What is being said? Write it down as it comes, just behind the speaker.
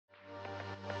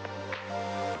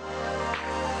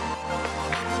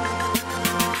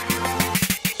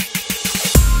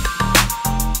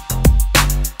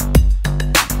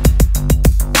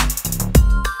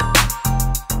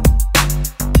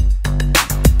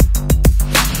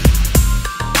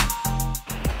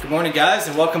morning guys,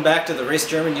 and welcome back to the Race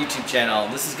German YouTube channel.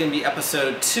 This is going to be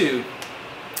episode 2,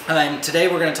 and today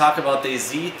we're going to talk about the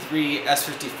Z3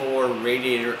 S54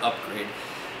 radiator upgrade.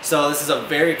 So this is a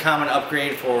very common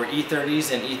upgrade for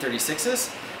E30s and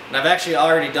E36s, and I've actually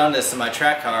already done this in my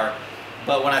track car,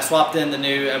 but when I swapped in the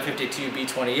new M52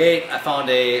 B28, I found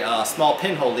a small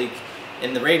pinhole leak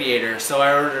in the radiator, so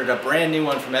I ordered a brand new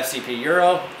one from FCP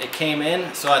Euro. It came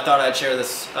in, so I thought I'd share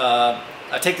this,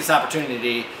 I'd take this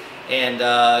opportunity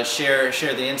and share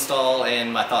the install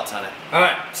and my thoughts on it.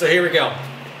 Alright, so here we go.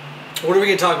 What are we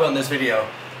going to talk about in this video?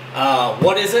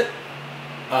 What is it?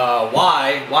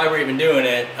 Why we're even doing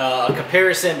it? A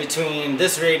comparison between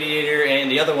this radiator and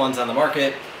the other ones on the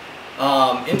market.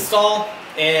 Install,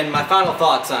 and my final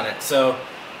thoughts on it. So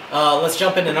let's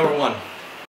jump into number 1.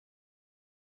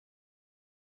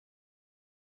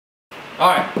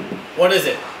 Alright, what is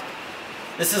it?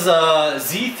 This is a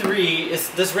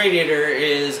Z3. This radiator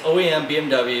is OEM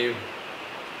BMW.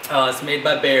 It's made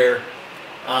by Bayer,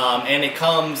 and it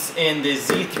comes in the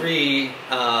Z3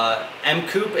 M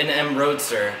Coupe and M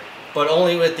Roadster, but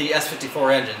only with the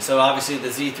S54 engine. So obviously the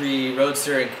Z3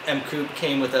 Roadster and M Coupe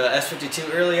came with a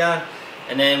S52 early on,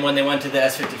 and then when they went to the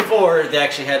S54, they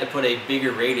actually had to put a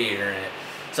bigger radiator in it.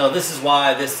 So this is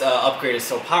why this upgrade is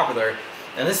so popular.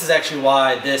 And this is actually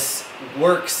why this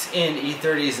works in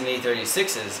E30s and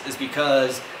E36s, is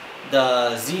because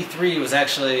the Z3 was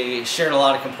actually shared a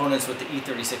lot of components with the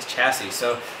E36 chassis.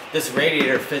 So this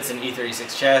radiator fits an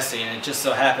E36 chassis, and it just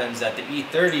so happens that the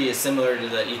E30 is similar to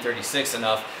the E36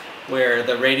 enough where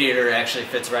the radiator actually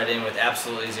fits right in with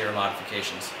absolutely zero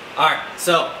modifications. Alright,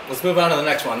 so let's move on to the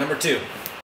next one, number 2.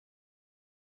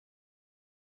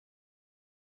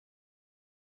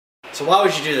 So why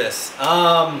would you do this?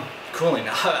 Cooling,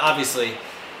 obviously.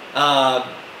 The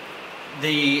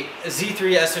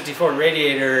Z3 S54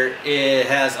 radiator, it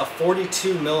has a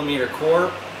 42mm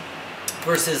core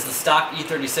versus the stock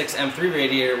E36 M3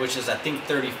 radiator, which is I think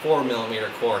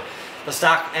 34mm core. The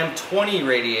stock M20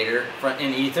 radiator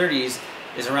in E30s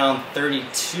is around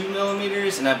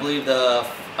 32mm, and I believe the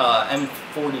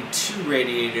M42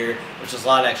 radiator, which is a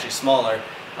lot actually smaller,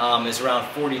 is around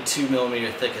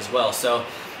 42mm thick as well. So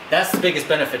that's the biggest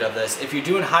benefit of this. If you're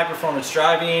doing high performance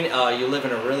driving, you live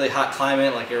in a really hot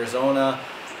climate like Arizona,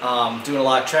 doing a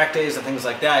lot of track days and things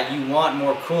like that, you want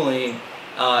more cooling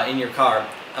in your car.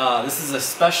 This is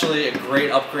especially a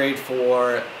great upgrade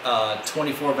for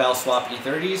 24 valve swap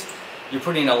E30s. You're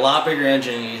putting a lot bigger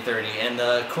engine in E30, and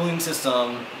the cooling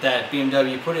system that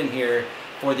BMW put in here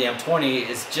for the M20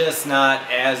 is just not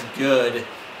as good,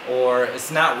 or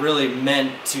it's not really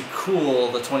meant to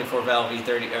cool the 24 valve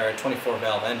E30 or 24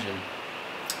 valve engine.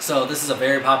 So this is a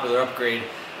very popular upgrade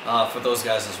for those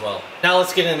guys as well. Now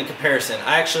let's get into comparison.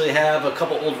 I actually have a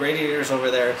couple old radiators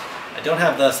over there. I don't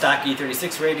have the stock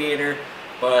E36 radiator,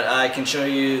 but I can show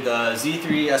you the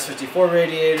Z3 S54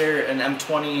 radiator, an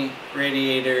M20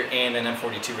 radiator, and an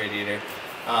M42 radiator.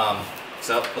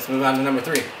 So let's move on to number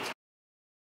 3.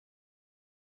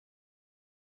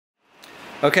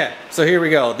 Okay, so here we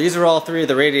go. These are all 3 of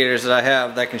the radiators that I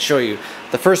have that I can show you.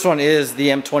 The first one is the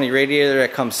M20 radiator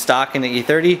that comes stock in the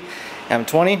E30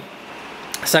 M20.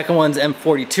 Second one's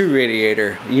M42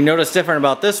 radiator. You notice different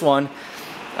about this one,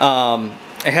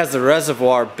 it has the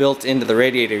reservoir built into the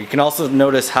radiator. You can also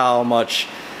notice how much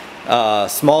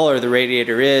smaller the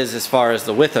radiator is as far as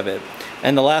the width of it.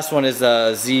 And the last one is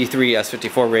the Z3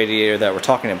 S54 radiator that we're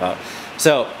talking about.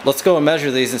 So let's go and measure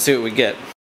these and see what we get.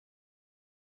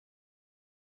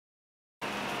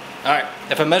 Alright,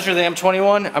 if I measure the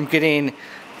M21, I'm getting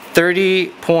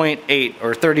 30.8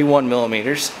 or 31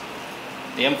 millimeters.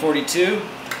 The M42,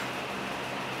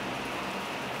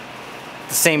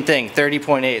 the same thing,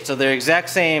 30.8. So they're exact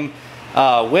same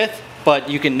width, but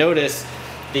you can notice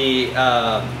the,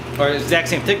 or exact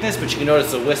same thickness, but you can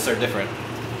notice the widths are different.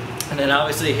 And then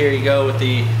obviously here you go with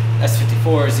the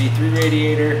S54 Z3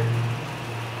 radiator.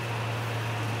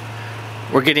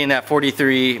 We're getting that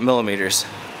 43 millimeters.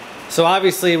 So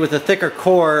obviously with a thicker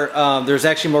core, there's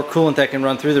actually more coolant that can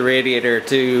run through the radiator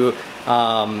to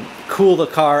cool the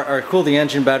car, or cool the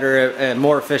engine better and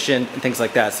more efficient and things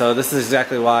like that. So this is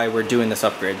exactly why we're doing this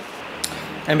upgrade.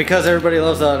 And because everybody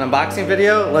loves an unboxing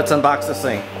video, let's unbox this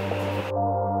thing.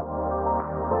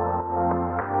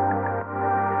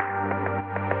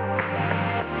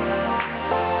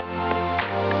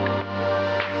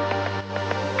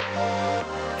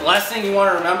 The last thing you want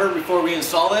to remember before we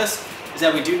install this is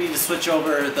that we do need to switch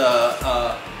over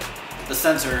the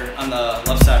sensor on the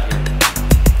left side here.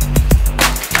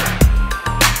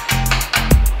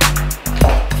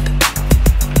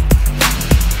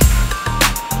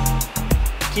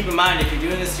 keep in mind, if you're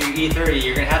doing this to your E30,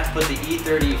 you're going to have to put the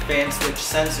E30 fan switch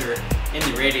sensor in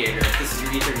the radiator. If this is your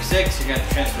E36, you're going to have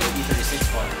to transfer the E36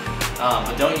 one.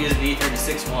 But don't use an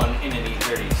E36 one in an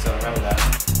E30, so remember that.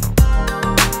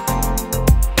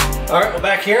 Alright, we're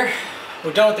back here.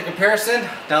 We're done with the comparison.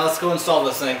 Now let's go install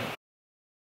this thing.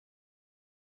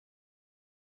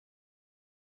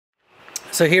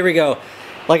 So here we go.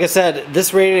 Like I said,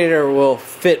 this radiator will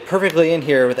fit perfectly in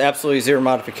here with absolutely zero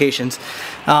modifications.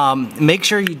 Make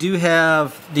sure you do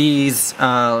have these,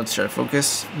 let's try to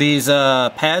focus, these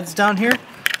pads down here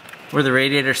where the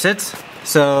radiator sits.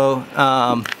 So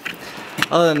other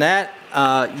than that,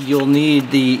 you'll need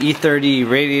the E30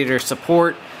 radiator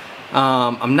support.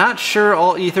 I'm not sure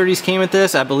all E30s came with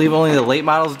this. I believe only the late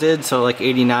models did, so like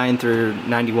 89 through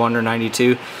 91 or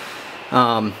 92.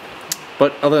 But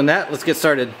other than that, let's get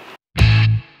started.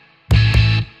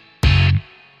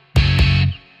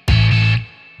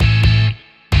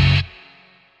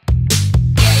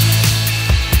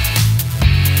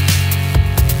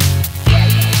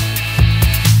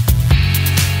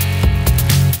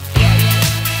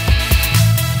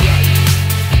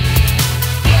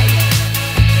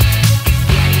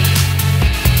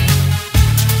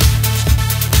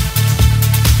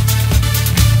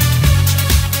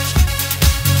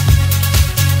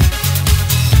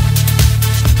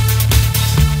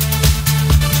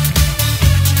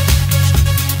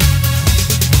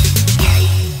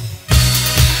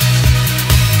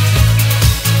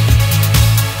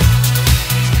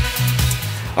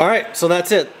 Alright, so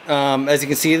that's it. As you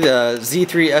can see, the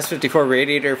Z3 S54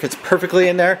 radiator fits perfectly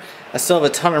in there. I still have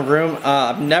a ton of room.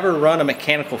 I've never run a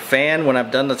mechanical fan when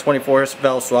I've done the 24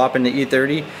 valve swap in the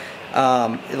E30.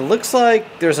 It looks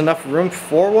like there's enough room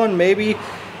for one, maybe,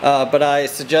 but I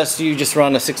suggest you just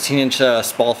run a 16-inch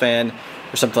spall fan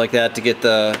or something like that to get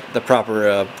the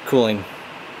proper cooling.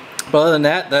 But other than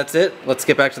that, that's it. Let's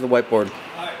get back to the whiteboard.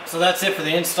 Alright, so that's it for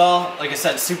the install. Like I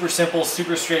said, super simple,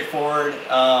 super straightforward.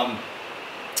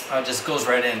 It just goes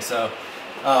right in. So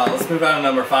let's move on to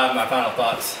number 5, my final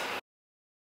thoughts.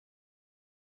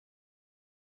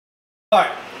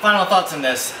 Alright, final thoughts on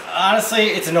this. Honestly,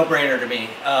 it's a no-brainer to me.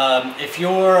 If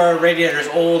your radiator is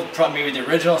old, probably maybe the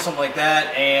original, something like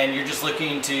that, and you're just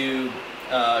looking to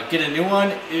get a new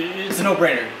one, it's a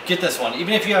no-brainer. Get this one.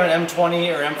 Even if you have an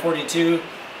M20 or M42,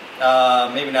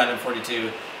 maybe not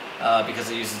M42 because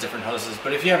it uses different hoses,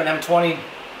 but if you have an M20,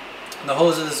 the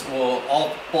hoses will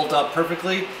all bolt up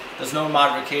perfectly. There's no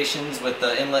modifications with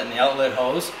the inlet and the outlet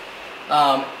hose.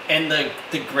 And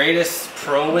the greatest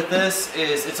pro with this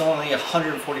is it's only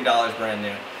 $140 brand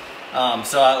new.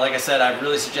 So like I said, I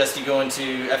really suggest you go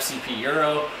into FCP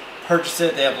Euro, purchase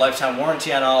it. They have lifetime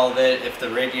warranty on all of it. If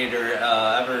the radiator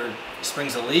ever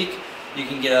springs a leak, you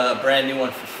can get a brand new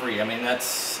one for free. I mean,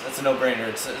 that's a no-brainer.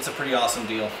 It's a pretty awesome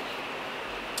deal.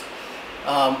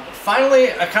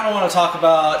 Finally, I kind of want to talk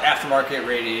about aftermarket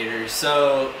radiators.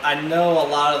 So I know a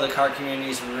lot of the car community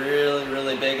is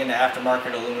really big into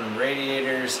aftermarket aluminum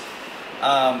radiators.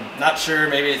 Not sure,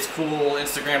 maybe it's cool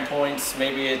Instagram points,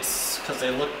 maybe it's because they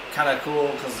look kind of cool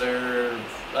because they're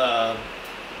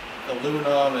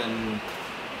aluminum and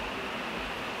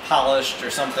polished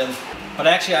or something. But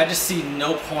actually, I just see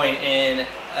no point in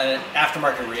an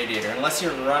aftermarket radiator unless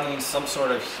you're running some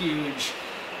sort of huge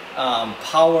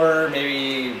power,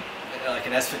 maybe like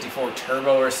an S54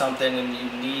 turbo or something, and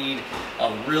you need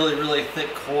a really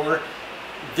thick core.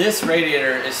 This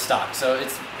radiator is stock, so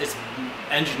it's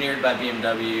engineered by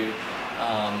BMW.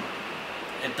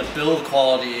 The build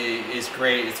quality is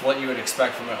great. It's what you would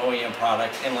expect from an OEM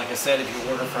product, and like I said, if you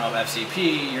order from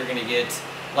FCP, you're going to get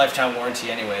lifetime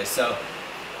warranty anyway. So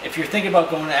if you're thinking about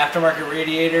going to aftermarket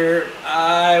radiator,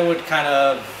 I would kind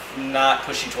of not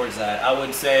push you towards that. I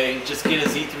would say just get a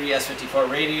Z3 S54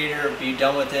 radiator, be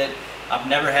done with it. I've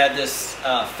never had this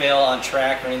fail on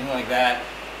track or anything like that.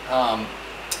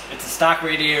 It's a stock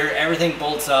radiator, everything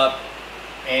bolts up,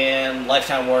 and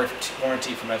lifetime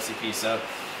warranty from FCP. So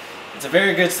it's a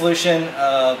very good solution.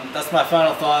 That's my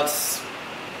final thoughts.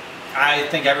 I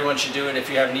think everyone should do it. If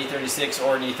you have an E36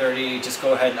 or an E30, just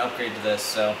go ahead and upgrade to this.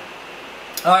 So,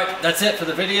 alright, that's it for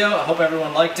the video. I hope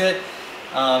everyone liked it.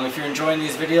 If you're enjoying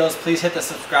these videos, please hit the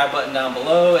subscribe button down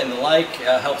below, and the like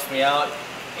helps me out,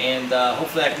 and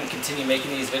hopefully I can continue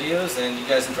making these videos and you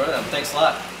guys enjoy them. Thanks a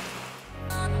lot.